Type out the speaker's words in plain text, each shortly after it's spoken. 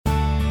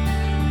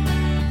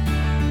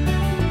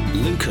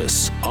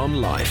Lucas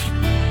on Life.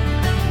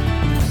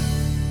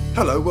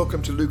 Hello,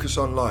 welcome to Lucas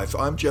on Life.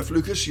 I'm Jeff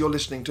Lucas. You're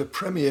listening to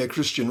Premier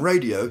Christian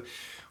Radio.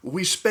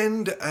 We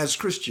spend, as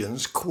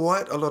Christians,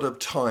 quite a lot of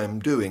time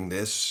doing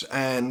this,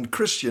 and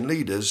Christian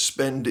leaders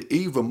spend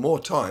even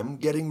more time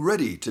getting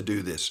ready to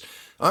do this.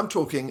 I'm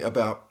talking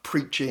about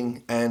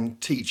preaching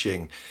and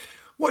teaching.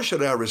 What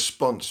should our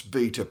response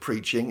be to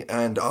preaching,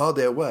 and are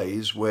there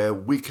ways where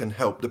we can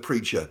help the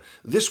preacher?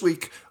 This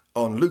week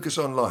on Lucas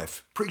on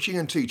Life, preaching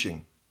and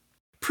teaching.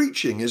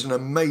 Preaching is an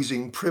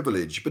amazing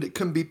privilege, but it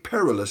can be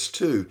perilous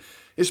too,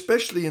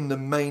 especially in the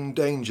main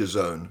danger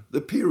zone,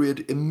 the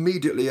period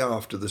immediately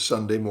after the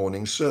Sunday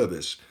morning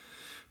service.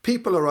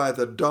 People are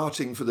either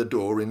darting for the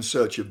door in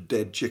search of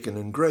dead chicken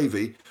and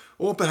gravy,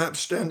 or perhaps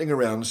standing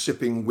around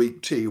sipping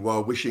weak tea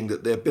while wishing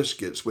that their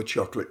biscuits were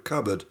chocolate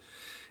covered.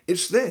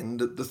 It's then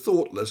that the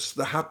thoughtless,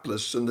 the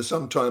hapless, and the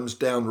sometimes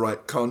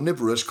downright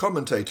carnivorous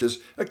commentators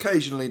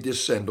occasionally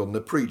descend on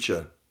the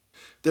preacher.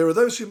 There are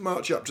those who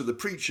march up to the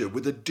preacher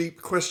with a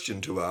deep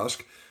question to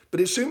ask, but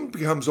it soon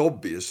becomes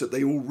obvious that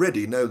they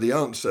already know the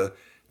answer.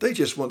 They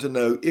just want to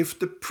know if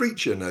the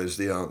preacher knows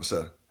the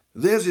answer.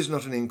 Theirs is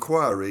not an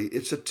inquiry,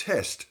 it's a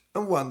test,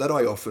 and one that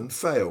I often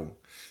fail.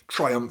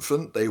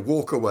 Triumphant, they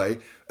walk away,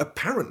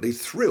 apparently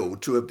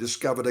thrilled to have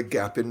discovered a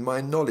gap in my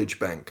knowledge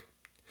bank.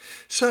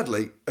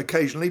 Sadly,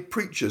 occasionally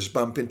preachers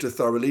bump into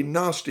thoroughly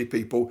nasty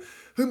people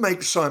who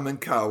make Simon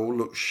Cowell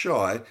look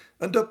shy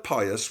and are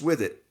pious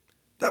with it.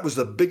 "That was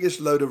the biggest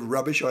load of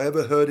rubbish I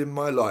ever heard in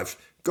my life.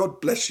 God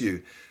bless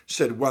you,"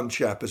 said one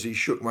chap as he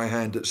shook my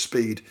hand at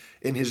speed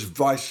in his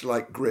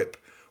vice-like grip,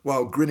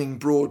 while grinning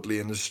broadly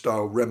in a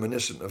style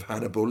reminiscent of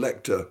Hannibal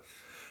Lecter.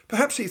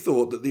 Perhaps he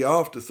thought that the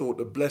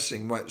afterthought of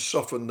blessing might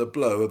soften the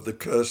blow of the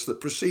curse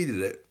that preceded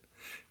it.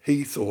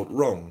 He thought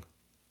wrong.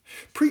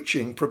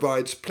 Preaching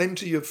provides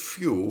plenty of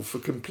fuel for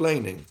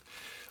complaining.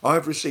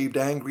 I've received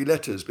angry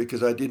letters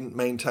because I didn't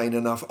maintain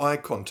enough eye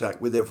contact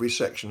with every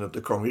section of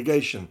the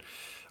congregation.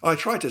 I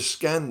try to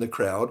scan the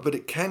crowd, but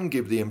it can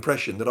give the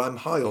impression that I'm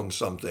high on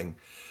something.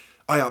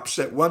 I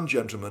upset one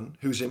gentleman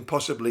whose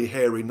impossibly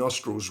hairy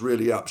nostrils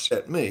really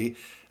upset me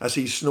as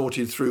he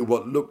snorted through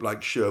what looked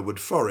like Sherwood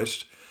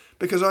Forest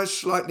because I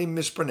slightly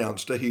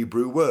mispronounced a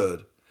Hebrew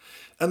word.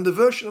 And the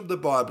version of the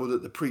Bible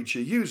that the preacher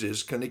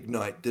uses can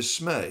ignite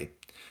dismay.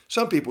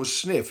 Some people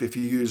sniff if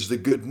you use the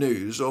Good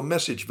News or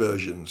Message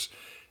versions.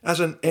 As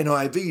an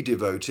NIV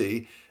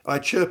devotee, I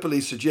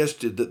chirpily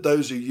suggested that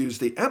those who use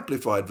the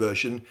Amplified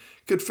version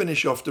could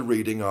finish off the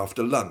reading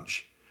after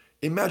lunch.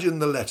 Imagine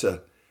the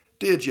letter.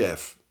 "Dear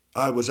Jeff,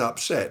 I was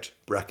upset,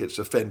 brackets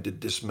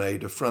offended,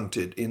 dismayed,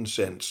 affronted,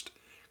 incensed,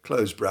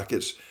 close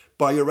brackets,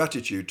 by your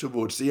attitude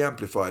towards the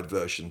Amplified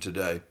version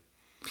today."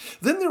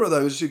 Then there are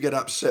those who get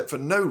upset for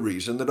no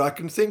reason that I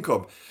can think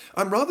of.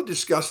 "I'm rather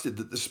disgusted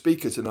that the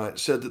speaker tonight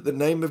said that the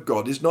name of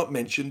God is not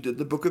mentioned in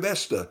the book of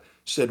Esther,"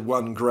 said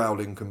one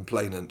growling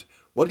complainant.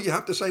 "What do you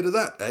have to say to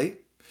that, eh?"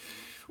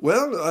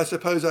 "Well, I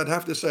suppose I'd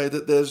have to say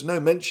that there's no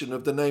mention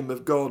of the name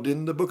of God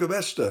in the book of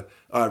Esther,"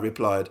 I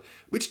replied,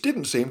 which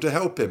didn't seem to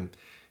help him.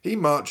 He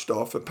marched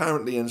off,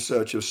 apparently in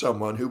search of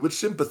someone who would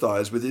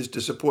sympathise with his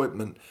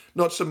disappointment,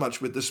 not so much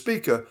with the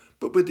speaker,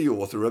 but with the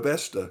author of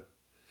Esther.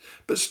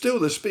 But still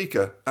the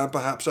speaker, and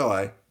perhaps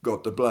I,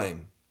 got the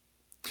blame.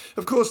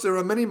 Of course, there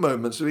are many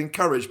moments of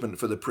encouragement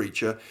for the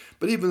preacher,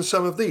 but even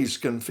some of these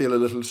can feel a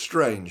little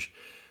strange.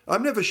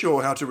 I'm never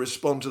sure how to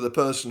respond to the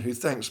person who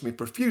thanks me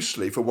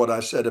profusely for what I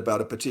said about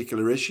a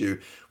particular issue,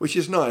 which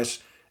is nice,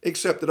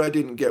 except that I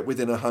didn't get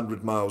within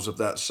 100 miles of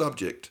that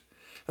subject.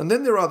 And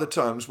then there are the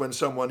times when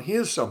someone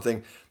hears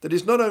something that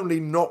is not only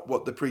not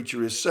what the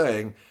preacher is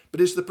saying,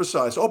 but is the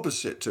precise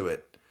opposite to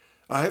it.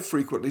 I have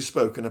frequently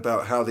spoken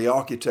about how the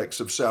architects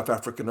of South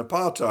African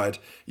apartheid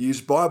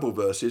used Bible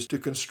verses to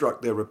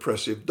construct their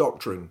repressive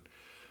doctrine.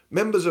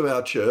 Members of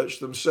our church,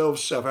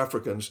 themselves South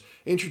Africans,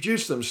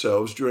 introduced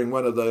themselves during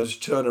one of those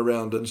turn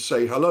around and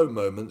say hello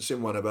moments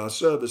in one of our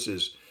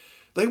services.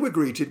 They were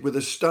greeted with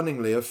a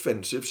stunningly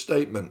offensive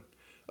statement.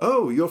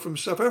 "Oh, you're from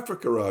South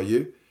Africa, are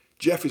you?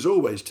 Jeff is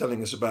always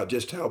telling us about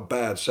just how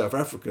bad South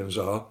Africans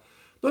are."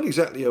 Not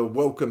exactly a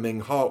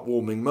welcoming,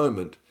 heartwarming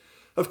moment.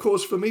 Of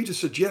course, for me to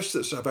suggest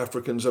that South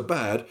Africans are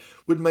bad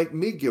would make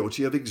me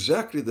guilty of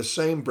exactly the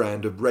same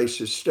brand of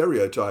racist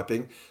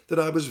stereotyping that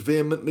I was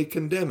vehemently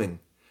condemning.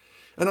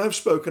 And I've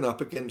spoken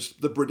up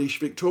against the British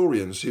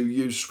Victorians who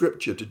use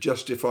scripture to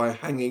justify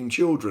hanging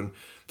children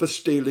for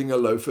stealing a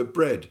loaf of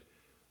bread,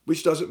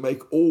 which doesn't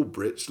make all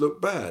Brits look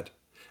bad.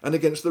 And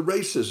against the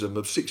racism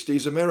of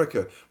 60s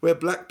America, where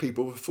black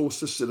people were forced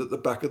to sit at the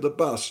back of the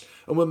bus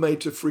and were made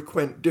to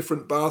frequent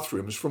different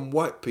bathrooms from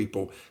white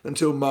people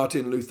until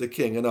Martin Luther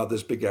King and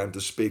others began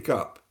to speak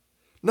up.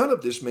 None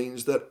of this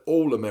means that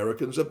all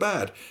Americans are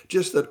bad,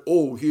 just that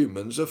all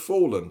humans are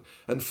fallen,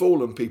 and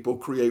fallen people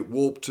create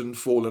warped and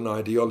fallen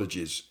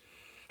ideologies.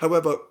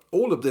 However,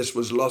 all of this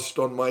was lost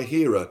on my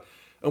hearer,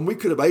 and we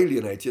could have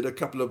alienated a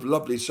couple of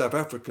lovely South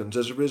Africans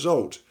as a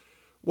result.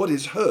 What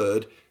is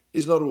heard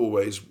is not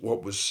always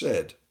what was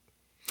said.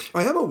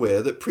 I am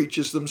aware that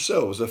preachers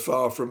themselves are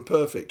far from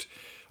perfect.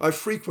 I've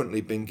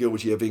frequently been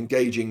guilty of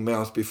engaging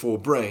mouth before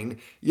brain,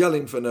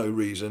 yelling for no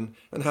reason,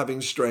 and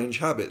having strange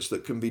habits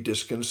that can be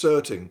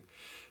disconcerting.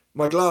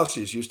 My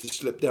glasses used to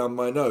slip down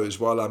my nose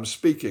while I'm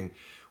speaking,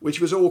 which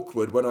was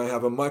awkward when I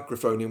have a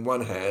microphone in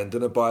one hand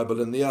and a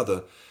Bible in the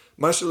other.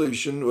 My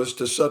solution was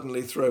to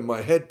suddenly throw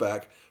my head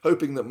back,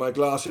 hoping that my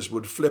glasses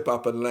would flip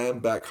up and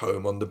land back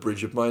home on the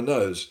bridge of my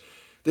nose.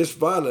 This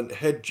violent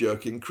head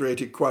jerking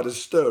created quite a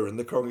stir in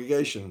the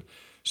congregation.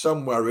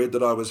 Some worried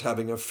that I was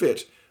having a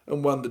fit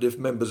and wondered if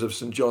members of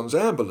St. John's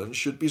Ambulance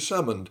should be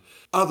summoned.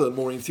 Other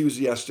more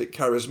enthusiastic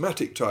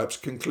charismatic types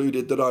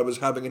concluded that I was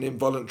having an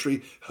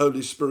involuntary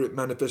Holy Spirit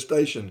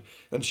manifestation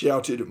and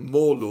shouted,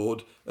 "More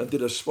Lord," and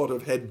did a spot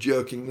of head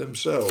jerking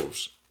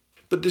themselves.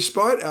 But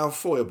despite our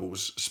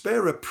foibles,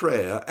 spare a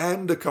prayer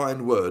and a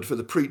kind word for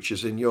the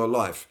preachers in your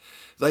life.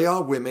 They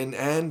are women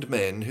and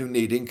men who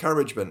need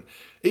encouragement,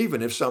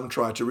 even if some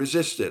try to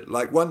resist it,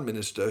 like one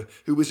minister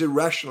who was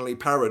irrationally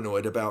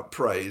paranoid about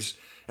praise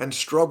and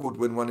struggled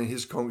when one in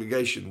his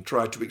congregation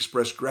tried to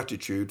express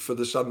gratitude for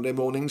the Sunday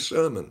morning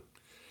sermon.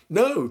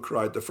 "No,"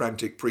 cried the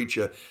frantic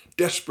preacher,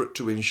 desperate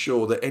to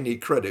ensure that any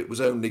credit was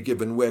only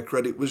given where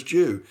credit was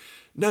due.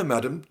 "No,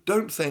 madam,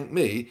 don't thank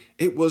me.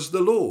 It was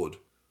the Lord."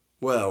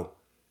 "Well,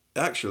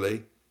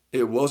 actually,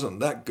 it wasn't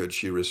that good,"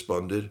 she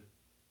responded.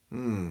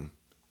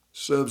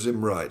 Serves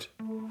him right.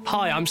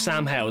 Hi, I'm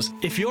Sam Hales.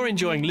 If you're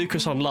enjoying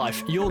Lucas on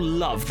Life, you'll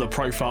love the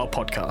Profile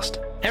podcast.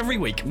 Every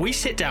week, we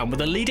sit down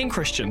with a leading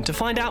Christian to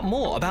find out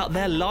more about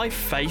their life,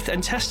 faith,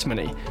 and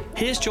testimony.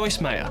 Here's Joyce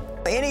Meyer.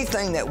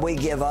 Anything that we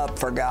give up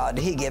for God,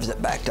 He gives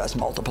it back to us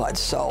multiplied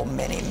so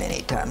many,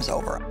 many times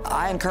over.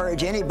 I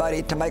encourage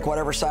anybody to make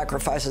whatever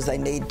sacrifices they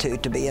need to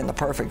be in the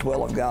perfect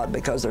will of God,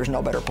 because there's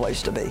no better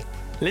place to be.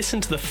 Listen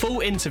to the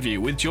full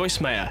interview with Joyce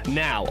Meyer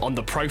now on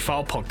the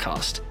Profile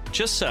podcast.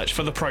 Just search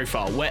for The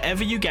Profile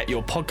wherever you get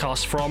your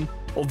podcasts from,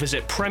 or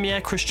visit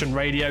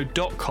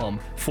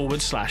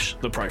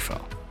premierchristianradio.com/The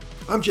Profile.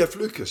 I'm Jeff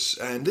Lucas,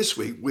 and this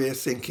week we're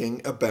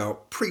thinking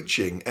about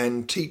preaching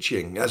and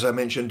teaching. As I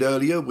mentioned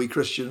earlier, we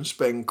Christians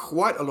spend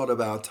quite a lot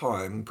of our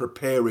time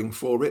preparing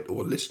for it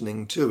or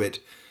listening to it.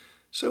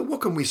 So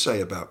what can we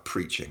say about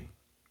preaching?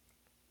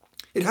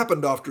 It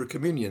happened after a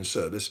communion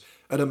service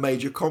at a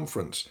major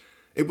conference.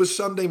 It was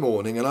Sunday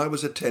morning and I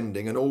was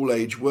attending an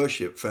all-age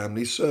worship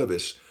family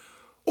service.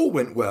 All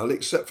went well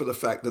except for the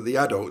fact that the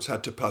adults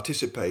had to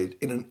participate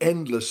in an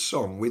endless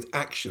song with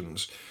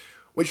actions,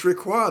 which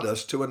required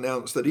us to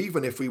announce that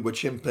even if we were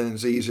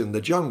chimpanzees in the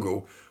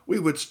jungle, we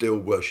would still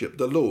worship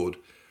the Lord.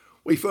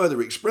 We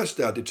further expressed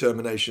our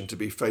determination to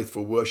be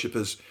faithful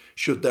worshippers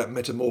should that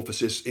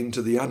metamorphosis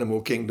into the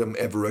animal kingdom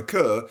ever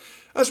occur,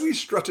 as we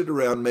strutted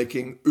around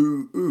making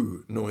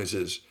ooh-ooh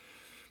noises.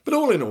 But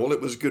all in all,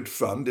 it was good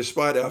fun,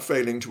 despite our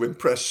failing to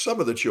impress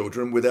some of the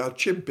children with our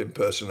chimp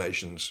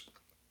impersonations.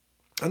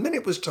 And then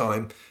it was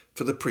time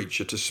for the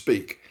preacher to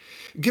speak.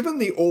 Given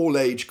the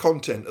all-age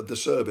content of the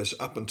service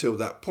up until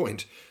that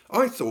point,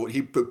 I thought he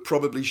would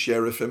probably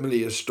share a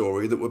familiar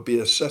story that would be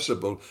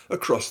accessible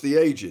across the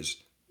ages.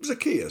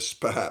 Zacchaeus,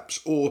 perhaps,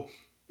 or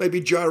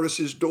maybe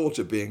Jairus'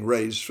 daughter being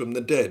raised from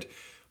the dead,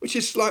 which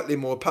is slightly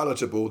more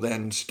palatable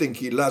than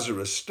stinky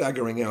Lazarus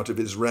staggering out of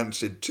his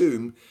rancid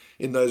tomb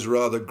in those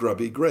rather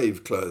grubby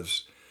grave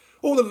clothes.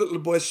 Or the little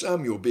boy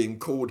Samuel being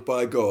called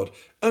by God,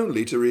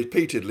 only to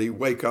repeatedly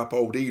wake up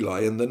old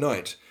Eli in the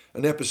night,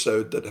 an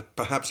episode that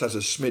perhaps has a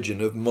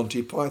smidgen of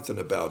Monty Python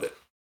about it.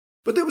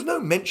 But there was no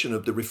mention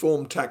of the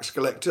reformed tax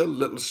collector,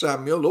 little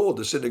Samuel, or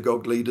the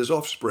synagogue leader's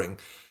offspring.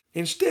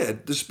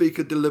 Instead, the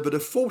speaker delivered a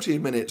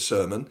 40-minute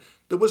sermon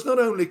that was not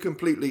only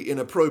completely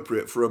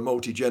inappropriate for a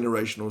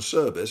multi-generational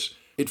service,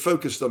 it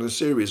focused on a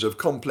series of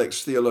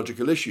complex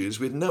theological issues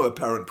with no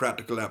apparent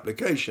practical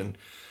application,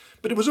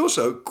 but it was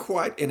also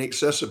quite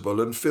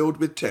inaccessible and filled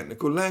with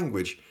technical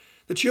language.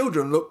 The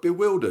children looked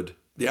bewildered.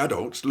 The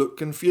adults looked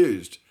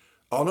confused.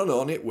 On and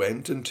on it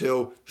went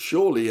until,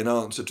 surely in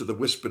answer to the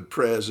whispered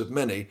prayers of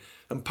many,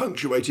 and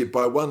punctuated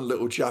by one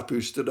little chap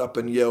who stood up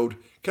and yelled,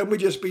 "Can we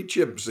just be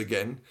chimps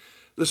again?"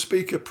 the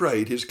speaker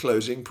prayed his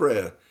closing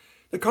prayer.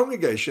 The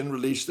congregation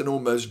released an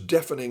almost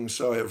deafening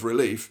sigh of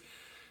relief,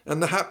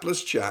 and the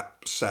hapless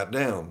chap sat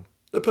down.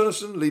 The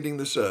person leading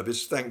the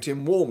service thanked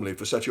him warmly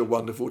for such a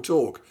wonderful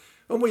talk,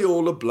 and we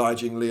all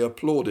obligingly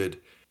applauded.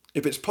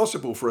 If it's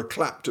possible for a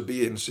clap to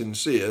be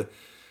insincere,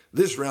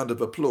 this round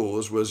of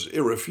applause was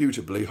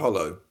irrefutably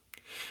hollow.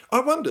 I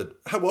wondered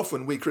how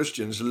often we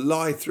Christians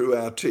lie through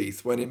our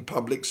teeth when in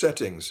public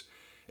settings.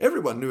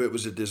 Everyone knew it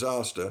was a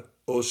disaster,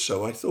 or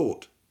so I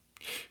thought.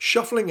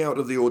 Shuffling out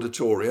of the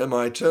auditorium,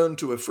 I turned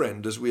to a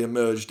friend as we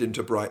emerged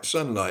into bright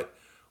sunlight.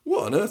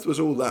 "What on earth was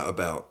all that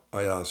about?"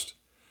 I asked.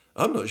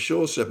 "I'm not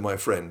sure," said my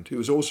friend, who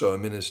was also a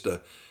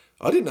minister.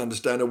 "I didn't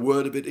understand a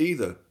word of it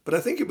either, but I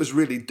think it was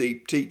really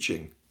deep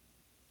teaching."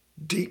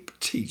 Deep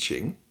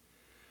teaching?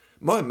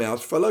 My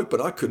mouth fell open.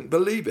 I couldn't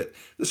believe it.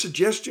 The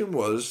suggestion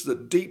was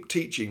that deep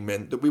teaching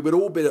meant that we would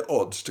all be at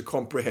odds to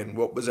comprehend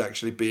what was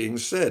actually being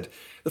said.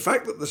 The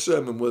fact that the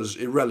sermon was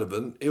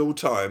irrelevant,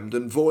 ill-timed,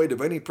 and void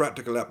of any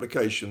practical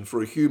application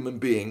for a human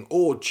being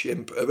or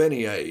chimp of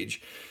any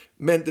age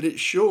meant that it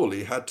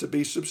surely had to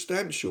be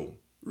substantial.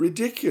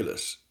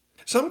 Ridiculous.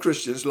 Some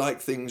Christians like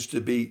things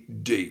to be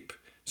deep.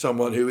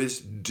 Someone who is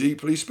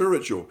deeply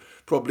spiritual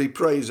probably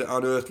prays at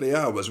unearthly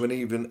hours when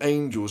even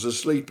angels are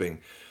sleeping.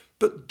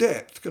 But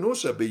depth can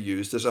also be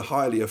used as a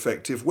highly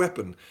effective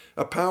weapon,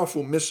 a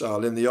powerful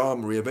missile in the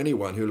armoury of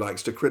anyone who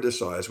likes to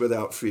criticise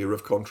without fear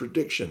of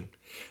contradiction.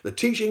 The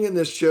teaching in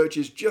this church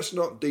is just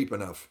not deep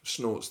enough,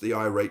 snorts the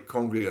irate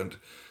congregant,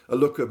 a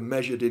look of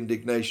measured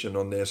indignation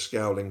on their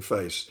scowling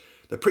face.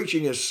 The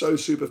preaching is so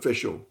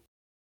superficial.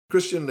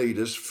 Christian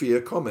leaders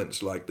fear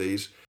comments like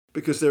these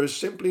because there is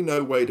simply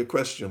no way to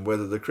question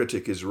whether the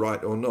critic is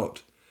right or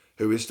not.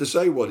 Who is to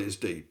say what is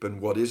deep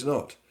and what is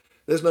not?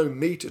 There's no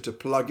meter to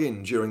plug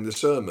in during the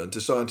sermon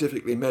to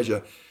scientifically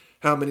measure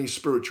how many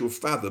spiritual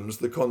fathoms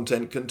the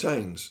content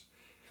contains.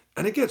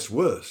 And it gets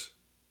worse.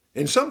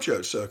 In some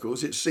church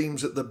circles, it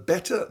seems that the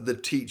better the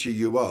teacher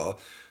you are,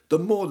 the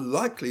more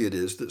likely it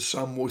is that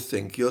some will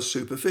think you're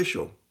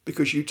superficial,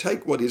 because you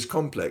take what is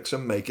complex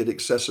and make it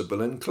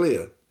accessible and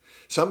clear.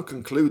 Some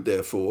conclude,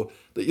 therefore,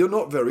 that you're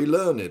not very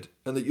learned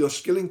and that your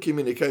skill in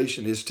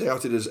communication is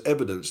touted as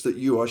evidence that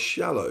you are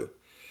shallow.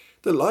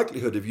 The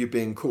likelihood of you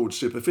being called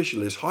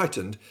superficial is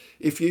heightened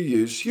if you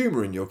use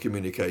humour in your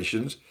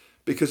communications,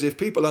 because if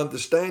people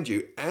understand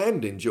you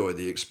and enjoy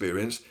the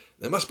experience,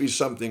 there must be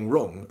something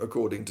wrong,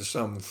 according to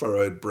some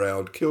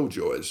furrowed-browed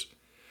killjoys.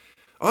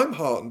 I'm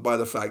heartened by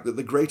the fact that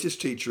the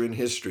greatest teacher in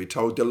history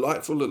told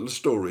delightful little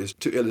stories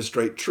to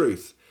illustrate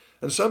truth,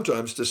 and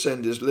sometimes to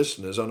send his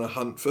listeners on a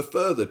hunt for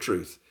further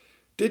truth.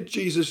 Did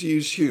Jesus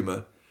use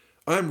humour?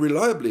 I am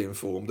reliably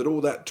informed that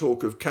all that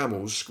talk of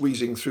camels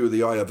squeezing through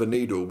the eye of a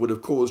needle would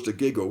have caused a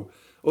giggle,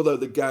 although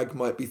the gag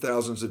might be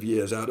thousands of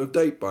years out of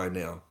date by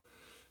now.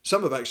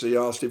 Some have actually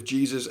asked if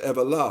Jesus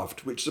ever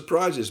laughed, which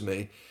surprises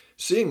me,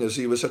 seeing as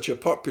he was such a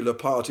popular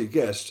party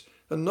guest,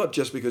 and not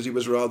just because he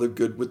was rather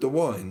good with the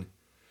wine.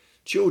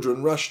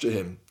 Children rushed to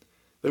him.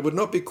 They would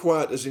not be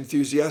quite as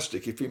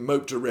enthusiastic if he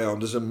moped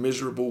around as a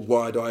miserable,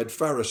 wide-eyed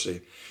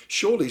Pharisee.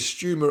 Surely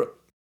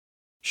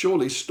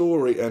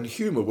story and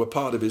humour were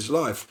part of his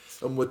life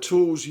and were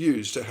tools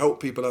used to help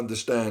people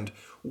understand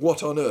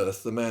what on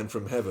earth the man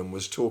from heaven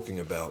was talking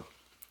about.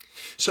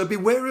 So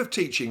beware of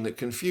teaching that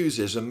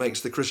confuses and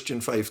makes the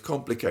Christian faith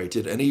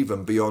complicated and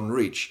even beyond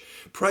reach.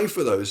 Pray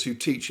for those who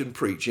teach and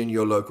preach in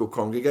your local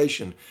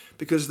congregation,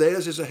 because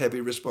theirs is a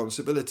heavy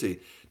responsibility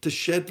to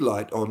shed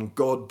light on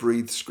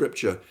God-breathed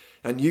scripture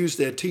and use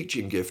their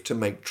teaching gift to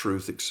make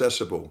truth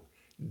accessible.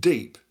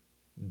 Deep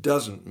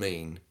doesn't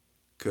mean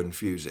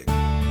confusing.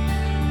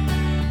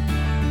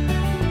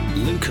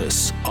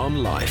 Lucas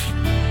on Life.